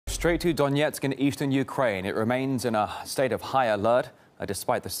Straight to Donetsk in eastern Ukraine. It remains in a state of high alert,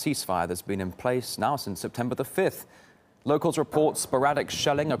 despite the ceasefire that's been in place now since September the 5th. Locals report sporadic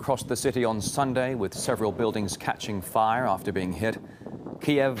shelling across the city on Sunday, with several buildings catching fire after being hit.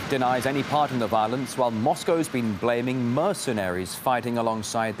 Kiev denies any part in the violence, while Moscow's been blaming mercenaries fighting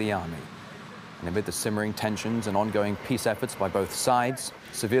alongside the army. And amid the simmering tensions and ongoing peace efforts by both sides,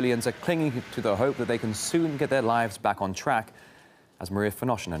 civilians are clinging to the hope that they can soon get their lives back on track, as Maria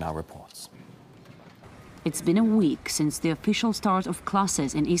Finoshina now reports. It's been a week since the official start of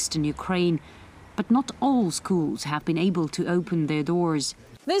classes in eastern Ukraine, but not all schools have been able to open their doors.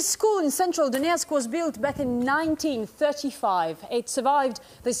 This school in central Donetsk was built back in 1935. It survived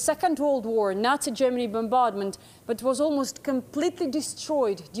the Second World War, Nazi Germany bombardment, but was almost completely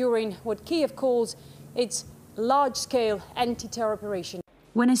destroyed during what Kiev calls its large-scale anti-terror operation.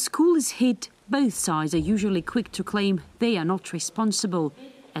 When a school is hit, both sides are usually quick to claim they are not responsible,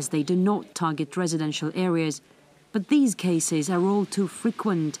 as they do not target residential areas. But these cases are all too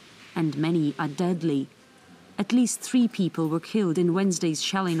frequent, and many are deadly. At least 3 people were killed in Wednesday's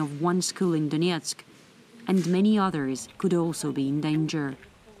shelling of one school in Donetsk, and many others could also be in danger.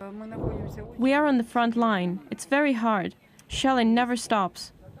 We are on the front line. It's very hard. Shelling never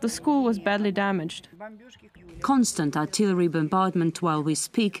stops. The school was badly damaged. Constant artillery bombardment while we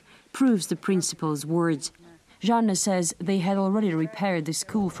speak proves the principal's words. Janne says they had already repaired the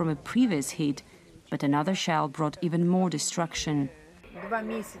school from a previous hit, but another shell brought even more destruction.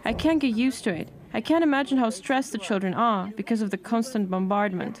 I can't get used to it. I can't imagine how stressed the children are because of the constant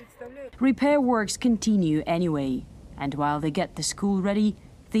bombardment. Repair works continue anyway, and while they get the school ready,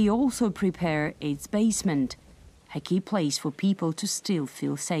 they also prepare its basement, a key place for people to still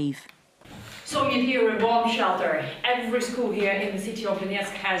feel safe. Soviet-era bomb shelter. Every school here in the city of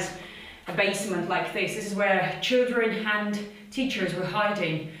Donetsk has a basement like this. This is where children and teachers were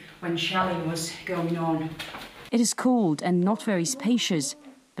hiding when shelling was going on. It is cold and not very spacious,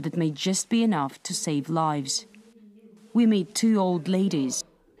 but it may just be enough to save lives. We meet 2 old ladies.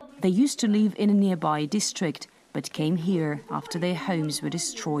 They used to live in a nearby district, but came here after their homes were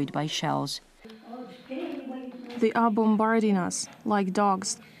destroyed by shells. They are bombarding us like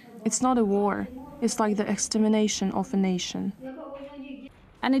dogs. It's not a war. It's like the extermination of a nation.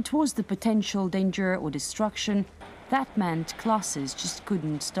 And it was the potential danger or destruction that meant classes just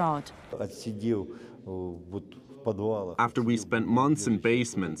couldn't start. After we spent months in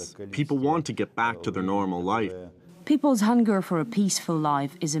basements, people want to get back to their normal life. People's hunger for a peaceful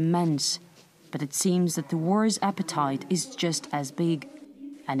life is immense, but it seems that the war's appetite is just as big,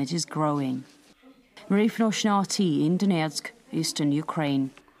 and it is growing. Maria Finoshina in Donetsk, eastern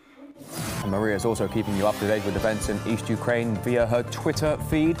Ukraine. And Maria is also keeping you up to date with events in East Ukraine via her Twitter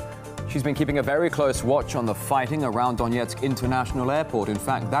feed. She's been keeping a very close watch on the fighting around Donetsk International Airport. In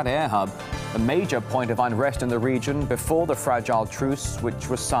fact, that air hub, a major point of unrest in the region before the fragile truce, which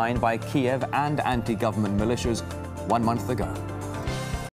was signed by Kiev and anti-government militias 1 month ago.